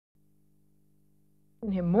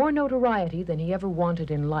given him more notoriety than he ever wanted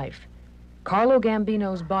in life. Carlo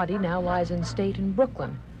Gambino's body now lies in state in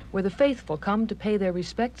Brooklyn, where the faithful come to pay their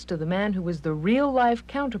respects to the man who was the real-life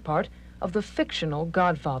counterpart of the fictional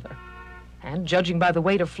Godfather. And judging by the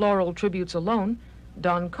weight of floral tributes alone,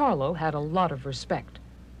 Don Carlo had a lot of respect.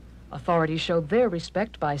 Authorities showed their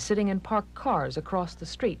respect by sitting in parked cars across the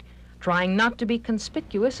street, trying not to be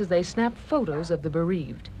conspicuous as they snapped photos of the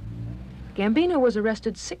bereaved. Gambino was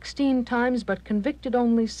arrested 16 times but convicted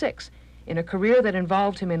only 6 in a career that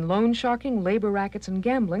involved him in loan sharking, labor rackets, and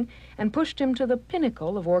gambling, and pushed him to the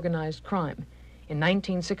pinnacle of organized crime. In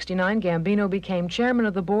 1969, Gambino became chairman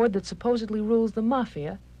of the board that supposedly rules the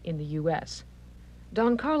mafia in the U.S.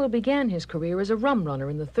 Don Carlo began his career as a rum runner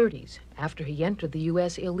in the 30s, after he entered the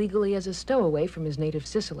U.S. illegally as a stowaway from his native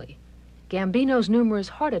Sicily. Gambino's numerous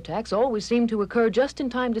heart attacks always seemed to occur just in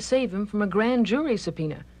time to save him from a grand jury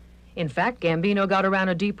subpoena. In fact, Gambino got around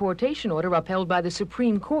a deportation order upheld by the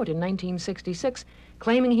Supreme Court in 1966,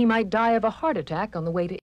 claiming he might die of a heart attack on the way to